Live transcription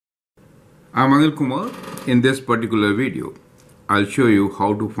I'm Anil Kumar. In this particular video, I'll show you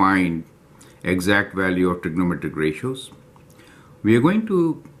how to find exact value of trigonometric ratios. We are going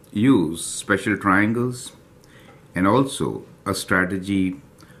to use special triangles and also a strategy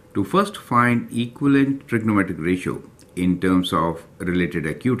to first find equivalent trigonometric ratio in terms of related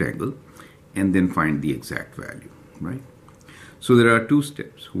acute angle and then find the exact value, right? So there are two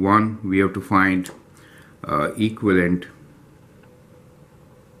steps. One, we have to find equivalent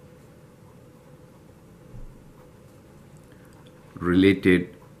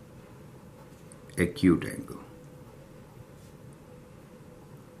related acute angle,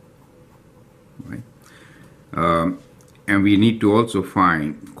 right? And we need to also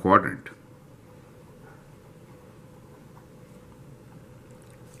find quadrant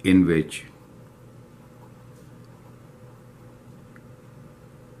in which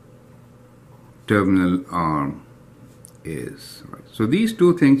terminal arm is, right? So these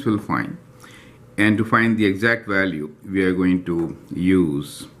two things we'll find. And to find the exact value, we are going to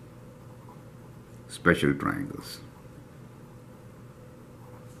use special triangles.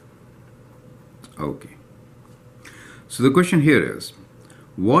 Okay. So the question here is,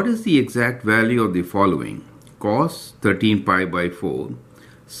 what is the exact value of the following? Cos 13 pi by 4,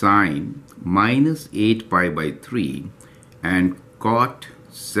 sine minus 8 pi by 3, and cot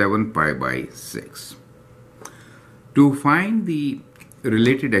 7 pi by 6. To find the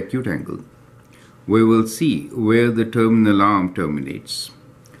related acute angle, we will see where the terminal arm terminates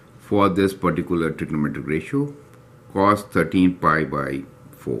for this particular trigonometric ratio, cos 13 pi by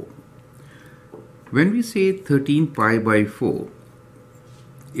 4. When we say 13 pi by 4,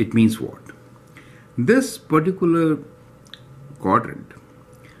 it means what? This particular quadrant,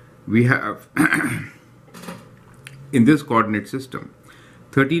 we have in this coordinate system,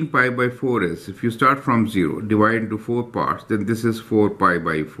 13 pi by 4 is, if you start from 0, divide into 4 parts, then this is 4 pi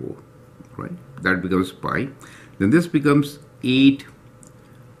by 4, right? That becomes pi. Then this becomes 8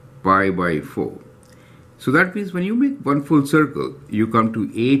 pi by 4. So that means when you make one full circle, you come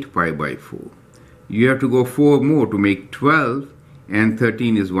to 8 pi by 4. You have to go 4 more to make 12, and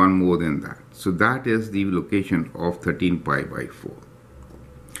 13 is one more than that. So that is the location of 13 pi by 4.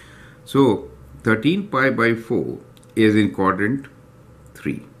 So 13 pi by 4 is in quadrant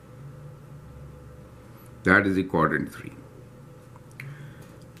 3. That is the quadrant 3.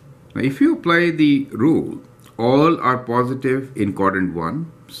 Now if you apply the rule, all are positive in quadrant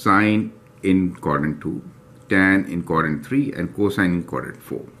 1, sine in quadrant 2, tan in quadrant 3, and cosine in quadrant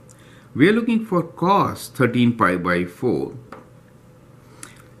 4. We are looking for cos 13 pi by 4.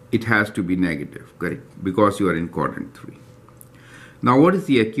 It has to be negative, correct? Because you are in quadrant 3. Now what is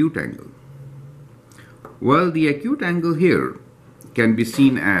the acute angle? Well, the acute angle here can be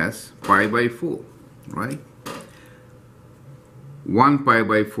seen as pi by 4, right? 1 pi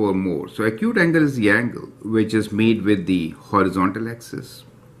by 4 more. So acute angle is the angle which is made with the horizontal axis,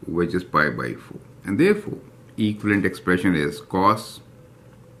 which is pi by 4. And therefore, equivalent expression is cos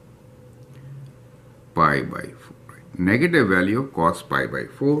pi by 4. Right? Negative value of cos pi by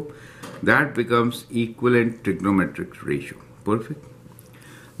 4. That becomes equivalent trigonometric ratio. Perfect.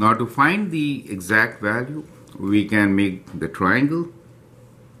 Now to find the exact value, we can make the triangle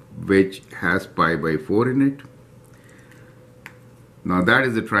which has pi by 4 in it. Now that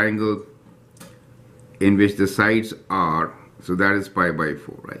is the triangle in which the sides are, so that is pi by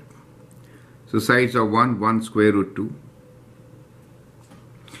 4, right? So sides are 1 square root 2.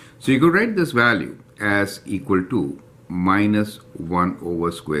 So you could write this value as equal to minus 1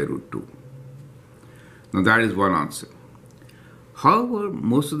 over square root 2. Now that is one answer. However,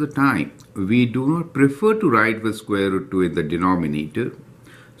 most of the time, we do not prefer to write with square root 2 in the denominator.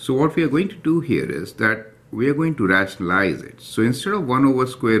 So what we are going to do here is that we are going to rationalize it. So instead of 1 over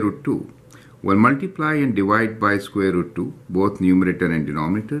square root 2, we'll multiply and divide by square root 2, both numerator and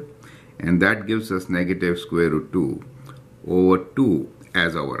denominator, and that gives us negative square root 2 over 2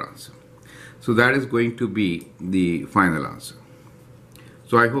 as our answer. So that is going to be the final answer.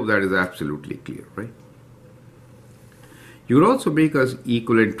 So I hope that is absolutely clear, right? You will also make an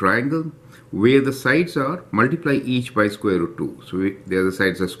equivalent triangle where the sides are, multiply each by square root 2. So the other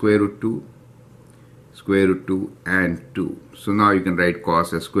sides are square root 2, square root 2, and 2. So now you can write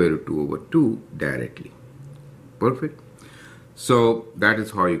cos as square root 2 over 2 directly. Perfect. So that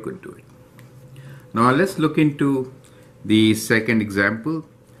is how you could do it. Now let's look into the second example,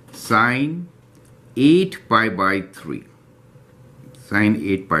 sine 8 pi by 3. Sine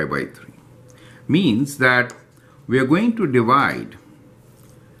 8 pi by 3 means that we are going to divide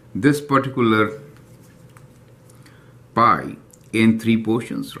this particular pi in 3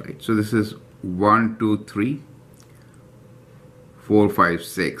 portions, right? So this is 1, 2, 3, 4, 5,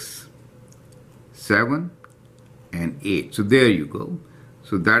 6, 7 and 8. So there you go.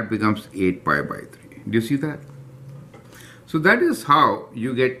 So that becomes 8 pi by 3. Do you see that? So that is how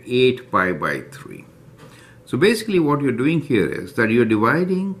you get 8 pi by 3. So basically what you're doing here is that you're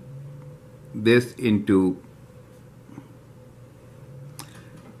dividing this into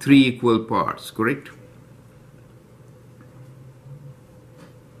 3 equal parts, correct?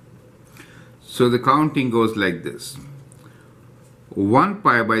 So the counting goes like this. 1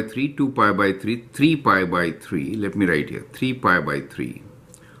 pi by 3, 2 pi by 3, 3 pi by 3, let me write here, 3 pi by 3,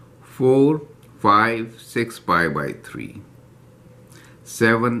 4, 5, 6 pi by 3,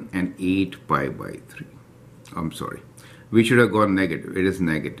 7 and 8 pi by 3. I'm sorry. We should have gone negative. It is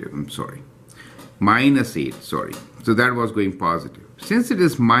negative. I'm sorry. Minus 8. Sorry. So that was going positive. Since it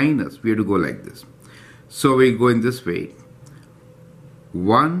is minus, we have to go like this. So we go in this way.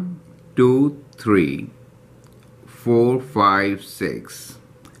 1, 2, 3, 4, 5, 6,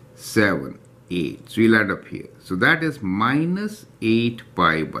 7, 8. So we'll add up here. So that is minus 8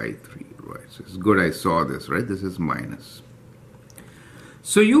 pi by 3. Right. So it's good I saw this, right? This is minus.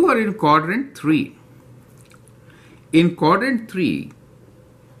 So you are in quadrant 3. In quadrant 3,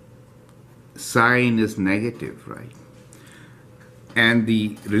 sine is negative, right? And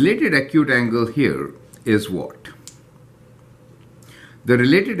the related acute angle here is what? The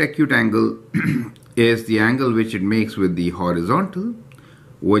related acute angle is the angle which it makes with the horizontal,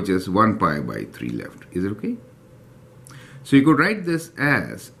 which is 1 pi by 3 left. Is it okay? So you could write this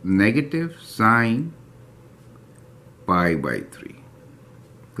as negative sine pi by 3.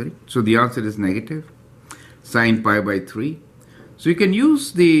 Correct? So the answer is negative sine pi by 3. So you can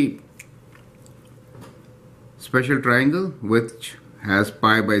use the special triangle which has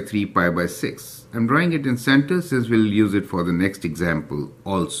pi by 3, pi by 6. I'm drawing it in center since we'll use it for the next example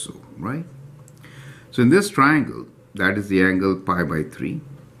also, right? So in this triangle, that is the angle pi by 3.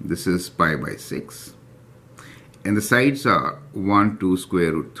 This is pi by 6. And the sides are 1, 2,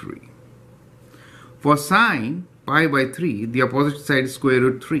 square root 3. For sine pi by 3, the opposite side is square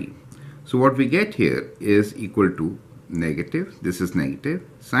root 3. So what we get here is equal to negative. This is negative.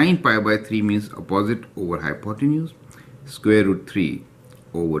 Sine pi by 3 means opposite over hypotenuse. Square root 3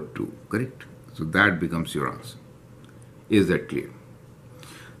 over 2. Correct? So that becomes your answer. Is that clear?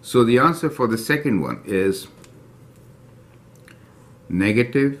 So the answer for the second one is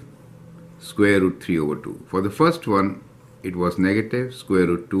negative square root 3 over 2. For the first one, it was negative square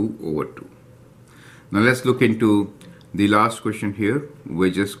root 2 over 2. Now let's look into the last question here,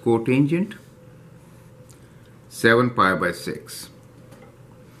 which is cotangent 7 pi by 6.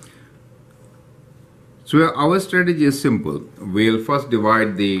 So our strategy is simple. We'll first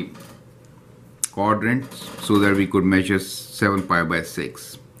divide the quadrants so that we could measure 7 pi by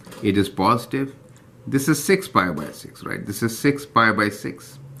 6. It is positive. This is 6 pi by 6, right? This is 6 pi by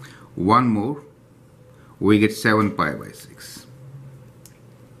 6. One more, we get 7 pi by 6.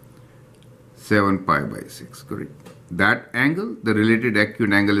 7 pi by 6, correct? That angle, the related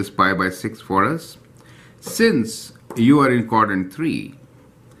acute angle is pi by 6 for us. Since you are in quadrant 3,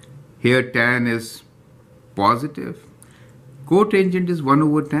 here tan is positive. Cotangent is 1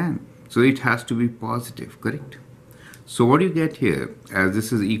 over tan. So it has to be positive, correct? So what you get here, as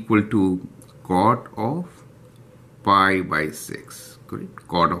this is equal to cot of pi by 6, correct?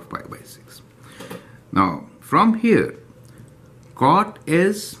 Cot of pi by 6. Now, from here, cot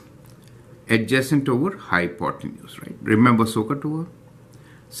is adjacent over hypotenuse, right? Remember SOHCAHTOA?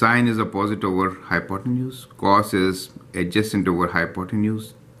 Sine is opposite over hypotenuse. Cos is adjacent over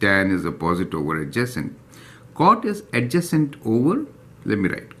hypotenuse. Tan is opposite over adjacent. Cot is adjacent over, let me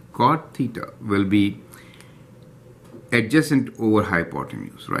write, cot theta will be adjacent over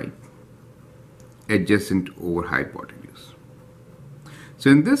hypotenuse, right? Adjacent over hypotenuse.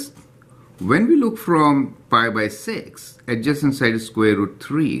 So in this, when we look from pi by 6, adjacent side is square root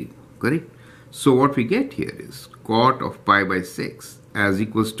 3, correct? So what we get here is cot of pi by 6 as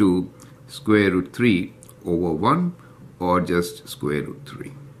equals to square root 3 over 1 or just square root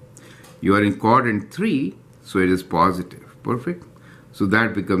 3. You are in quadrant 3, so it is positive. Perfect. So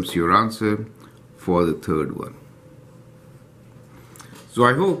that becomes your answer for the third one. So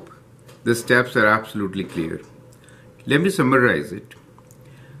I hope the steps are absolutely clear. Let me summarize it.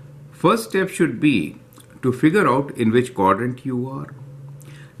 First step should be to figure out in which quadrant you are.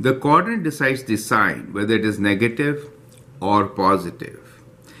 The quadrant decides the sign, whether it is negative or positive,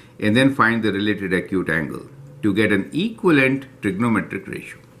 and then find the related acute angle to get an equivalent trigonometric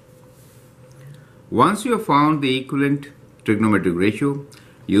ratio. Once you have found the equivalent trigonometric ratio,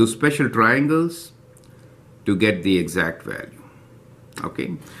 use special triangles to get the exact value.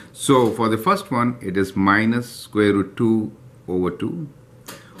 Okay, so for the first one, it is minus square root 2 over 2.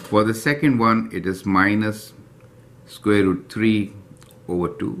 For the second one, it is minus square root 3 over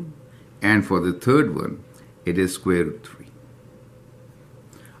 2. And for the third one, it is square root 3.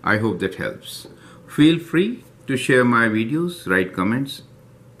 I hope that helps. Feel free to share my videos, write comments,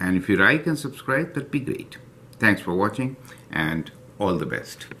 and if you like and subscribe, that'd be great. Thanks for watching and all the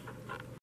best.